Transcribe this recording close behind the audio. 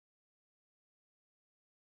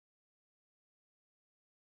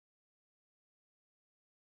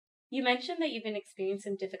You mentioned that you've been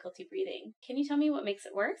experiencing some difficulty breathing. Can you tell me what makes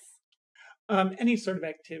it worse? Any sort of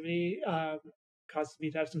activity causes me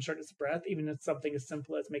to have some shortness of breath, even if it's something as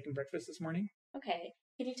simple as making breakfast this morning. Okay.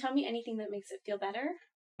 Can you tell me anything that makes it feel better?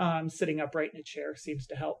 Sitting upright in a chair seems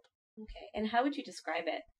to help. Okay. And how would you describe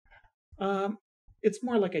it? Um, it's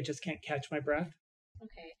more like I just can't catch my breath.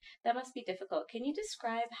 Okay. That must be difficult. Can you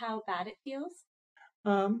describe how bad it feels?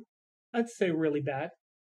 Um, I'd say really bad.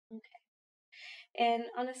 Okay. And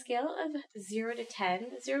on a scale of 0 to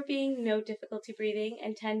 10, 0 being no difficulty breathing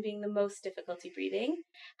and 10 being the most difficulty breathing,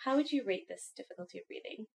 how would you rate this difficulty of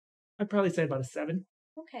breathing? I'd probably say about a 7,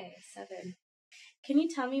 Okay, 7. Can you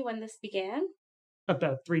tell me when this began?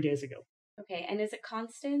 about 3 days ago. Okay, and is it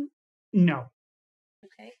constant? No.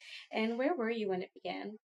 Okay. And where were you when it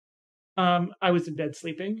began? I was in bed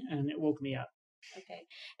sleeping and it woke me up. Okay.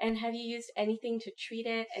 And have you used anything to treat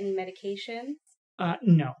it? Any medications?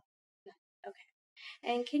 No. Okay.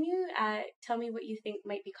 And can you tell me what you think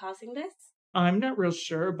might be causing this? I'm not real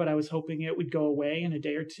sure, but I was hoping it would go away in a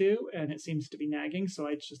day or two, and it seems to be nagging, so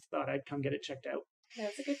I just thought I'd come get it checked out.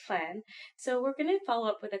 That's a good plan. So we're going to follow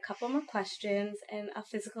up with a couple more questions and a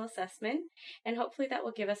physical assessment, and hopefully that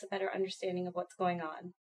will give us a better understanding of what's going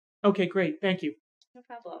on. Okay, great. Thank you. No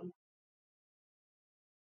problem.